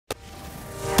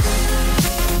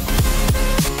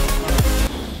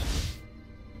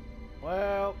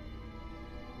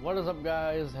is up,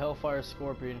 guys? Hellfire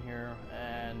Scorpion here,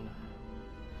 and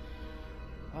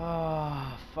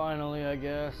finally, I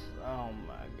guess. Oh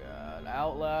my god,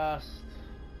 Outlast.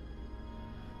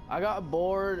 I got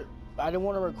bored. I didn't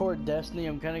want to record Destiny.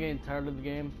 I'm kind of getting tired of the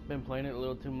game. Been playing it a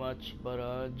little too much, but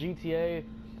GTA,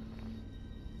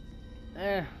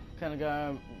 kind of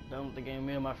got done with the game.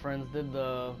 Me and my friends did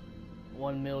the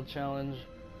 1 mil challenge,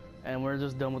 and we're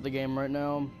just done with the game right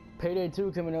now. Payday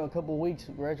 2 coming out in a couple weeks.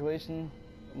 Graduation.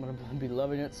 I'm gonna be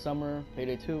loving it. Summer.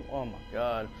 Payday 2. Oh my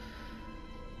god.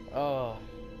 Oh,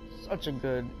 such a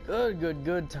good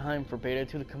time for Payday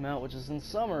 2 to come out, which is in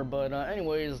summer. But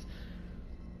anyways,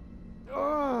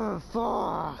 oh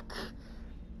fuck.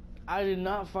 I did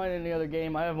not find any other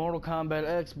game. I have Mortal Kombat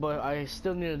X, but I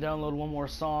still need to download one more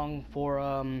song for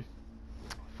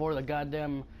the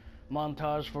goddamn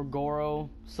montage for Goro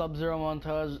Sub-Zero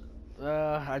montage.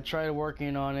 I tried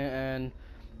working on it, and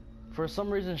for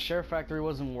some reason SHAREfactory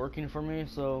wasn't working for me,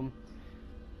 so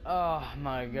oh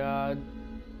my god.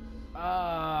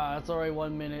 It's already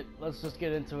 1 minute. Let's just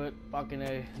get into it. Fucking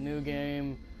A. New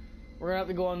game. We're gonna have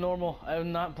to go on normal. I have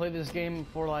not played this game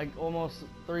for like almost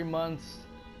 3 months.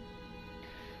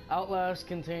 Outlast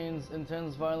contains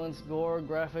intense violence, gore,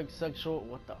 graphic, sexual,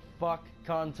 what the fuck,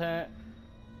 content,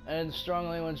 and strong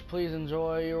language. Please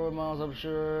enjoy. Your miles, I'm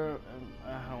sure.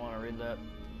 I don't want to read that.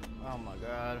 Oh my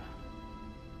god.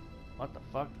 What the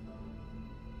fuck?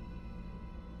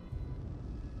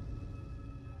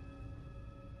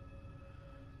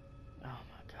 Oh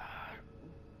my god.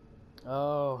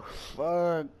 Oh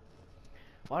fuck.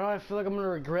 Why do I feel like I'm gonna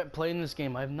regret playing this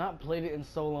game? I have not played it in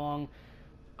so long.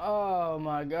 Oh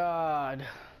my god.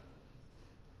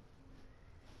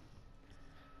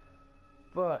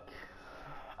 Fuck.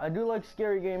 I do like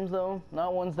scary games though,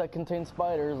 not ones that contain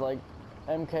spiders like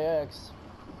MKX.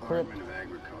 Department of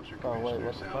Agriculture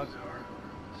Commissioner fuck?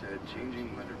 said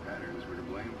changing weather patterns were to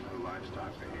blame for the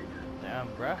livestock behavior. Damn,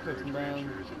 graphics, man,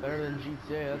 better than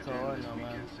GTA, that's all I know,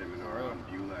 man. Seminar on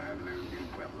Beulah Avenue in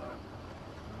Pueblo.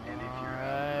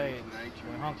 Alright,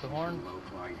 we honk the horn?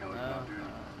 Low-flying helicopters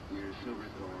near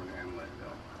Silverthorne and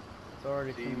Leadville. It's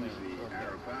already seems the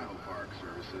Arapaho Park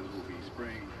services will be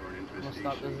spraying for an infestation.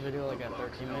 I'm gonna stop this video like at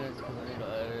 13 minutes because I need to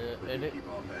edit. Keep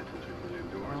all pets and children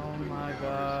indoors Oh between my the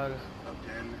god. hours of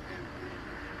 10 and 3.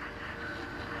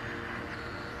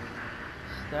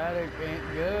 Static ain't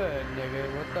good, nigga.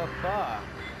 What the fuck?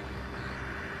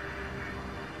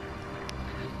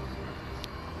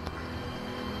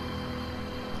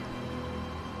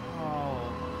 Oh,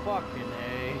 fucking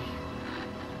A.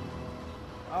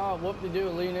 Oh, whoop-de-doo,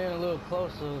 lean in a little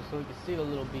closer so we can see the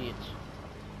little beach.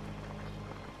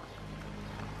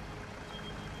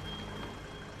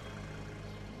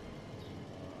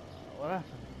 What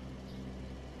happened?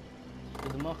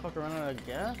 Did the motherfucker run out of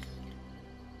gas?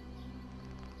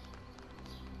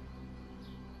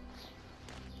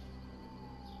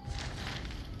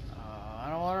 I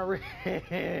don't want to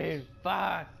read.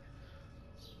 Fuck.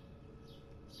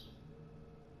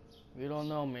 You don't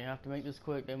know me. I have to make this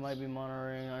quick. They might be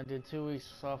monitoring. I did 2 weeks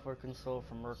software consult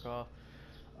from Murkoff.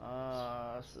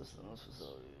 Systems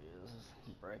facility is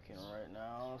breaking right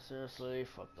now. Seriously,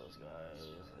 fuck those guys.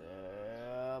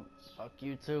 Yeah, fuck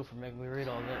you too for making me read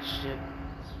all that shit.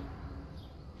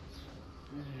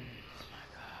 Oh my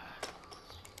god.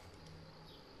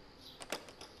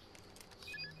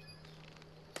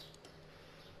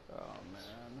 Oh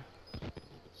man.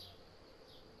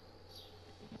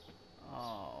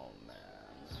 Oh man.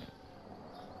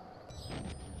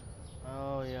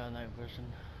 Oh yeah, night vision.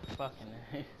 Fucking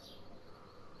A.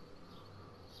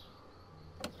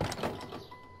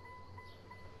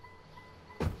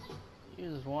 You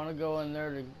just want to go in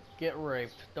there to get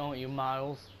raped, don't you,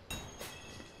 Miles?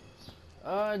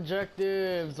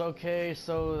 Objectives. Okay,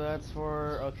 so that's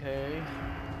for okay.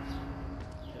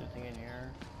 Anything in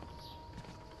here?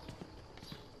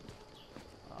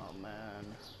 Oh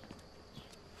man.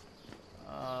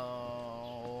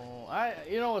 Oh,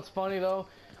 you know what's funny though?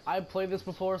 I played this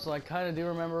before, so I kind of do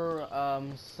remember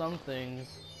some things,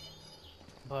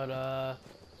 but I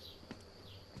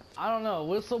don't know.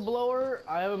 Whistleblower,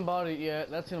 I haven't bought it yet.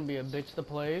 That's gonna be a bitch to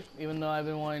play. Even though I've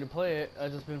been wanting to play it,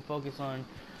 I've just been focused on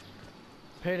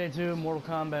Payday 2, Mortal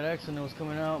Kombat X, and it was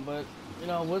coming out. But you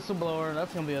know, Whistleblower,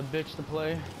 that's gonna be a bitch to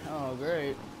play. Oh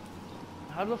great.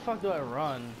 How the fuck do I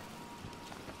run?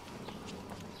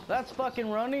 That's fucking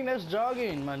running. That's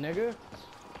jogging, my nigga.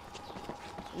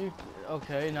 You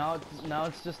okay? Now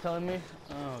it's just telling me.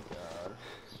 Oh god.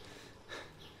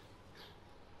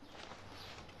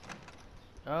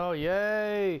 Oh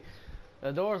yay!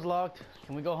 The door's locked.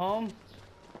 Can we go home?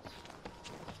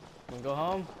 Can we go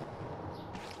home?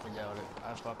 I doubt it.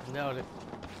 I fucking doubt it.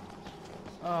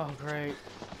 Oh, great.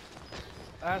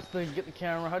 I have to get the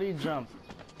camera. How do you jump?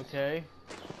 Okay.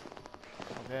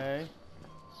 Okay.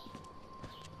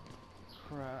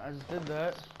 Crap, I just did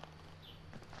that.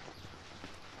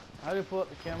 How do you pull up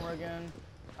the camera again?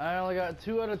 I only got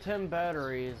 2 out of 10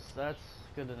 batteries. That's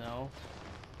good to know.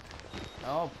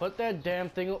 Oh, put that damn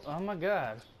thing. Oh my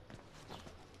god.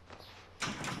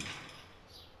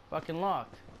 Fucking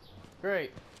locked.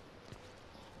 Great.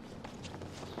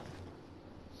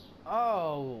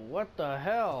 Oh, what the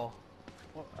hell?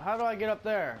 How do I get up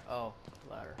there? Oh,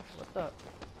 ladder. What the? Oh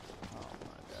my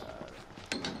god.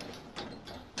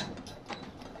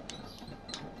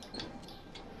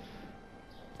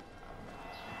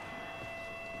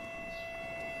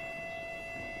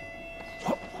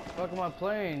 What the fuck am I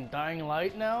playing? Dying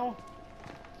Light now?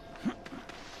 I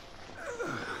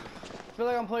feel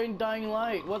like I'm playing Dying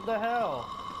Light. What the hell?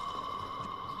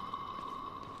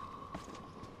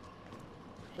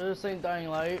 This ain't Dying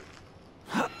Light.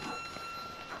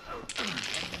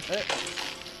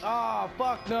 Oh,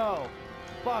 fuck no.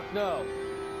 Fuck no.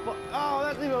 Oh,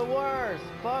 that's even worse.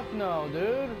 Fuck no,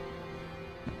 dude.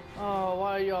 Oh,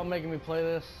 why are y'all making me play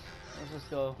this? Let's just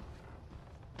go.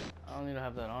 I don't need to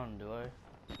have that on, do I?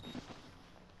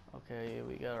 Okay,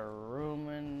 we got a room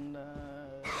and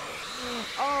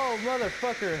oh,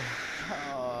 motherfucker.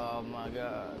 Oh my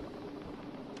god.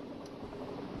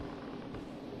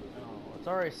 Oh, it's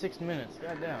already 6 minutes.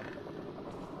 Goddamn.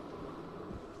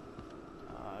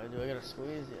 Do I gotta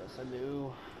squeeze? Yes, I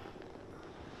do.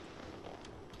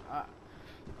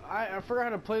 I forgot how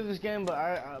to play this game,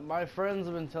 but my friends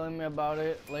have been telling me about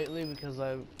it lately because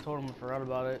I told them I forgot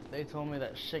about it. They told me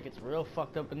that shit gets real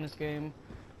fucked up in this game,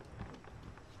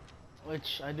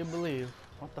 which I do believe.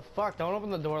 What the fuck? Don't open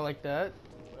the door like that.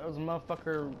 That was a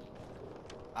motherfucker,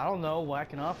 I don't know,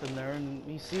 whacking off in there, and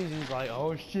he sees you, he's like,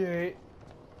 oh shit.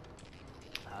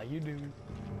 How you doing?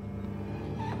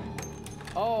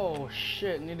 Oh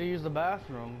shit, need to use the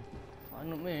bathroom.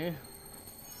 Fine with me.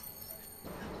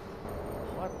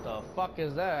 What the fuck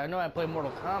is that? I know I play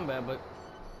Mortal Kombat, but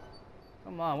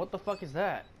come on, what the fuck is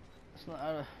that? It's not.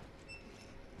 God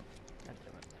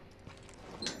damn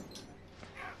it.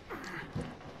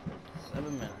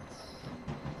 7 minutes.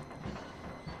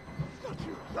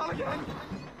 Not again.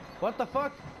 What the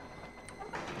fuck?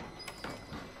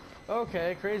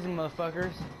 Okay, crazy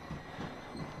motherfuckers.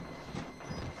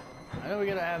 I know we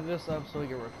gotta have this up so we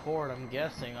can record, I'm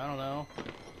guessing. I don't know.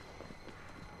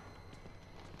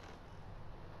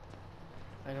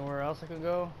 Anywhere else I could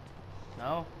go?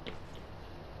 No?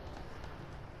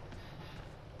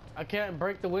 I can't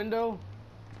break the window?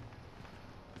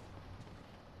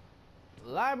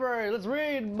 Library, let's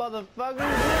read,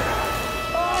 motherfuckers!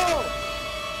 Oh!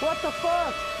 What the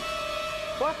fuck?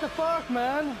 What the fuck,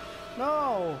 man?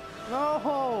 No!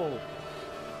 No!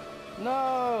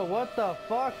 No, what the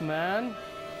fuck, man?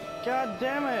 God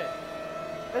damn it.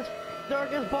 It's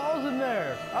dark as balls in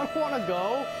there. I don't want to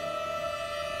go.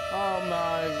 Oh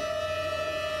my.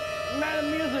 Man,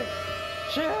 the music.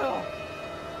 Chill.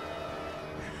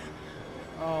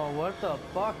 Oh, what the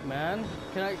fuck, man?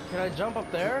 Can I jump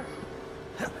up there?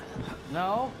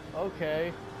 No?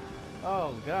 Okay.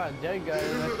 Oh god, dead guy.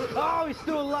 Oh, he's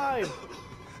still alive.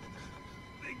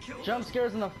 Jump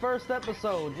scares in the first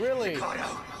episode, really?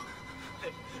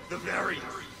 The variants.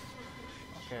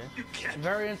 Okay.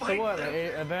 Variants to what?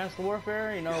 Advanced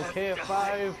Warfare, you know,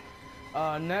 KF5,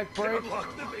 neck break,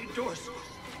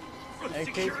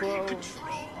 AK-12,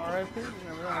 RIP, you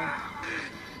never know.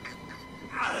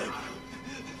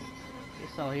 You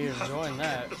sound like you're enjoying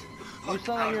that. You sound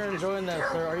like you're enjoying that,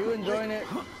 sir. Are you enjoying it,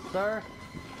 sir?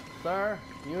 Sir,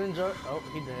 you enjoy? Oh,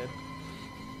 he did.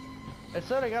 It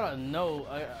said I got a note,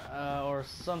 or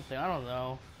something. I don't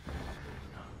know.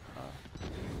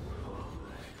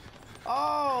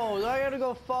 Oh, do I gotta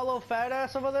go follow fat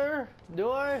ass over there? Do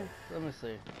I? Let me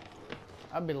see.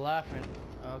 I'd be laughing.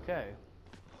 Okay.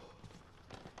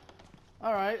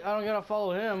 Alright, I don't gotta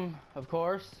follow him, of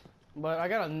course. But I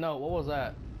got a note. What was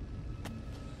that?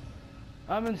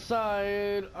 I'm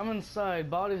inside.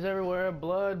 Bodies everywhere.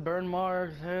 Blood, burn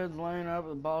marks, heads lying up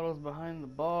with bottles behind the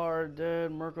bar.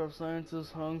 Dead Murkoff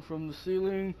scientists hung from the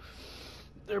ceiling.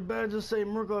 Their badges say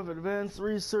Murkoff Advanced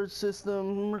Research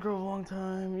System. Murkoff long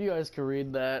time. You guys can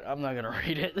read that. I'm not gonna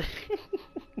read it. If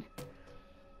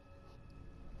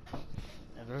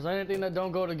there's anything that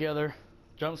don't go together,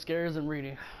 jump scares and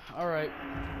reading. Alright.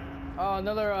 Oh,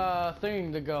 another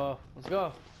thing to go. Let's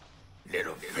go.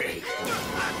 Little pig.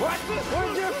 What?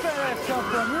 Where'd your fat ass come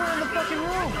from? You're in the fucking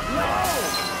room.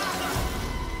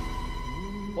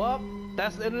 No! Well,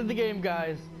 that's the end of the game,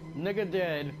 guys. Nigga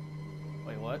dead.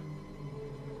 Wait, what?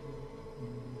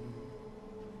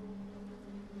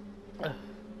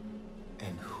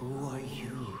 And who are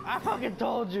you? I fucking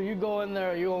told you, you go in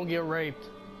there, you won't get raped.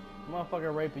 I'm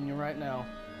motherfucker raping you right now.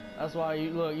 That's why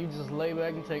you look, you just lay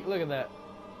back and take, look at that.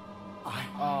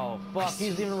 Oh fuck,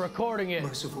 he's even recording it.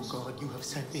 Merciful God, you have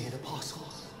sent me an apostle.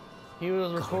 He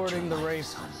was recording the God, rape.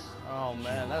 Oh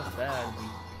man, that's bad.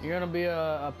 You're gonna be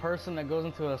a person that goes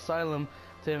into an asylum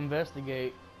to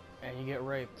investigate and you get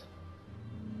raped.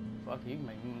 Fuck, you can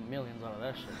make millions out of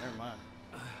that shit, never mind.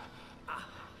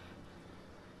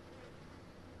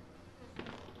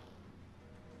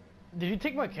 Did he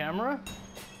take my camera?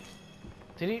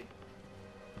 Did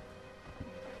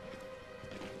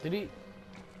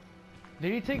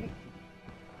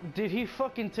he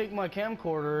fucking take my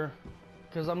camcorder?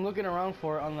 Cause I'm looking around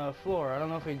for it on the floor. I don't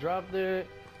know if he dropped it.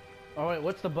 Oh wait,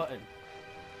 what's the button?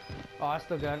 Oh, I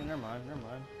still got it. Never mind.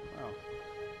 Oh.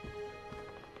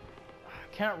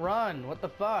 I can't run. What the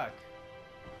fuck?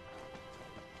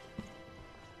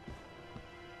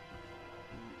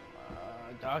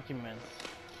 Documents.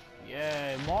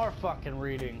 Yay, more fucking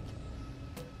reading.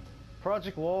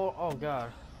 Project Wall. Oh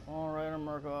god. Alright,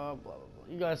 America. Blah, blah, blah.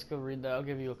 You guys could read that. I'll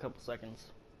give you a couple seconds.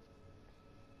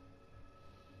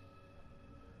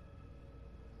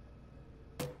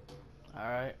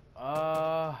 Alright.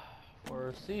 For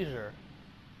a seizure.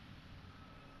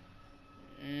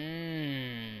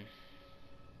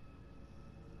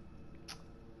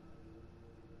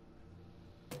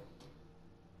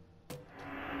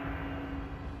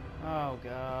 Oh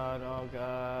god, oh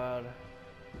god.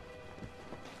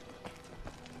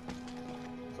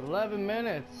 It's 11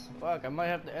 minutes. Fuck, I might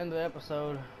have to end the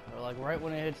episode, or like right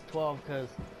when it hits 12, because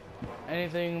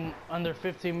anything under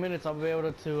 15 minutes I'll be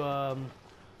able to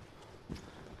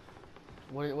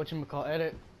whatchamacall,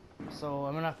 edit. So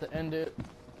I'm gonna have to end it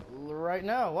right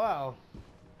now. Wow.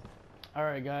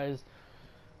 Alright guys,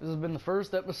 this has been the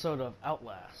first episode of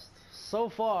Outlast. So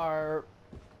far,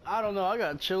 I don't know, I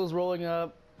got chills rolling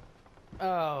up.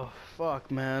 Oh,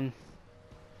 fuck, man.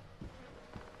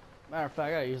 Matter of fact,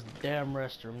 I gotta use the damn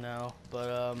restroom now. But,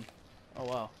 oh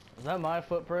wow. Is that my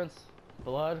footprints?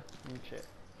 Blood? Let me check.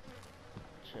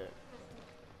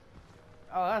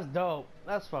 Oh, that's dope.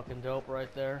 That's fucking dope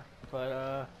right there.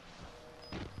 But,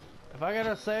 if I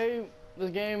gotta say,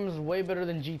 this game's way better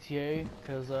than GTA,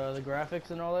 because, the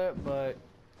graphics and all that, but...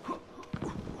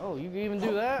 Oh, you can even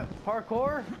do that?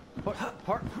 Parkour?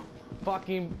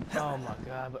 Fucking, oh my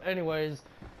god. But anyways,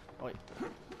 wait.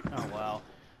 Oh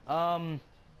wow.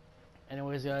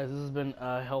 Anyways, guys, this has been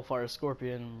Hellfire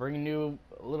Scorpion, bringing you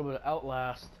a little bit of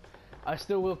Outlast. I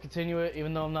still will continue it,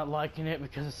 even though I'm not liking it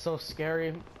because it's so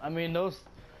scary. I mean,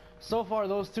 so far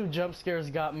those two jump scares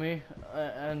got me,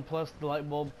 and plus the light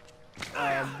bulb.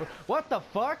 What the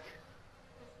fuck?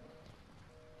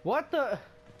 What the?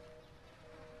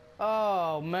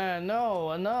 Oh man,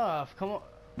 no, enough. Come on.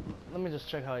 Let me just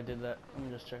check how I did that.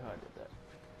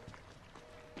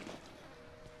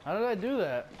 How did I do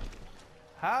that?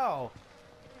 How?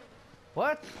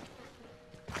 What?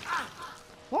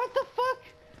 What the fuck?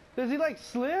 Does he like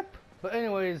slip? But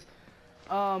anyways,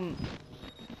 hope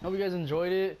you guys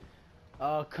enjoyed it.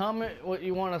 Comment what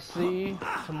you want to see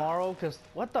tomorrow, cause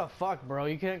what the fuck, bro?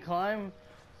 You can't climb?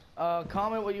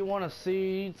 Comment what you want to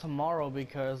see tomorrow,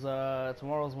 because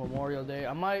tomorrow's Memorial Day.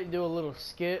 I might do a little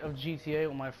skit of GTA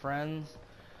with my friends.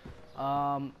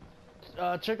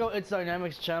 Check out It's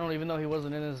Dynamics channel, even though he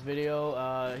wasn't in this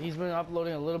video. He's been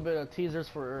uploading a little bit of teasers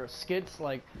for skits,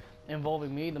 like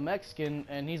involving me, the Mexican,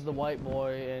 and he's the white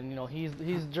boy, and you know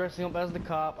he's dressing up as the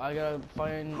cop. I gotta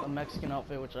find a Mexican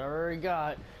outfit, which I already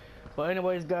got. But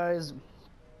anyways, guys,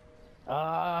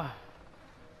 no,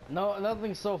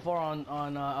 nothing so far on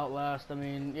Outlast. I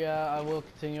mean, yeah, I will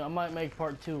continue. I might make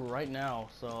part 2 right now.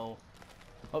 So,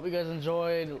 hope you guys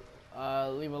enjoyed.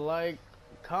 Leave a like,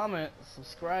 comment,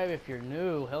 subscribe if you're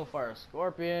new. Hellfire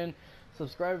Scorpion.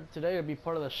 Subscribe today to be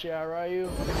part of the SHAREfactory.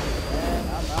 And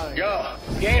I'm out of here. Yo,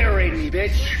 Gatorade me,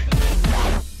 bitch.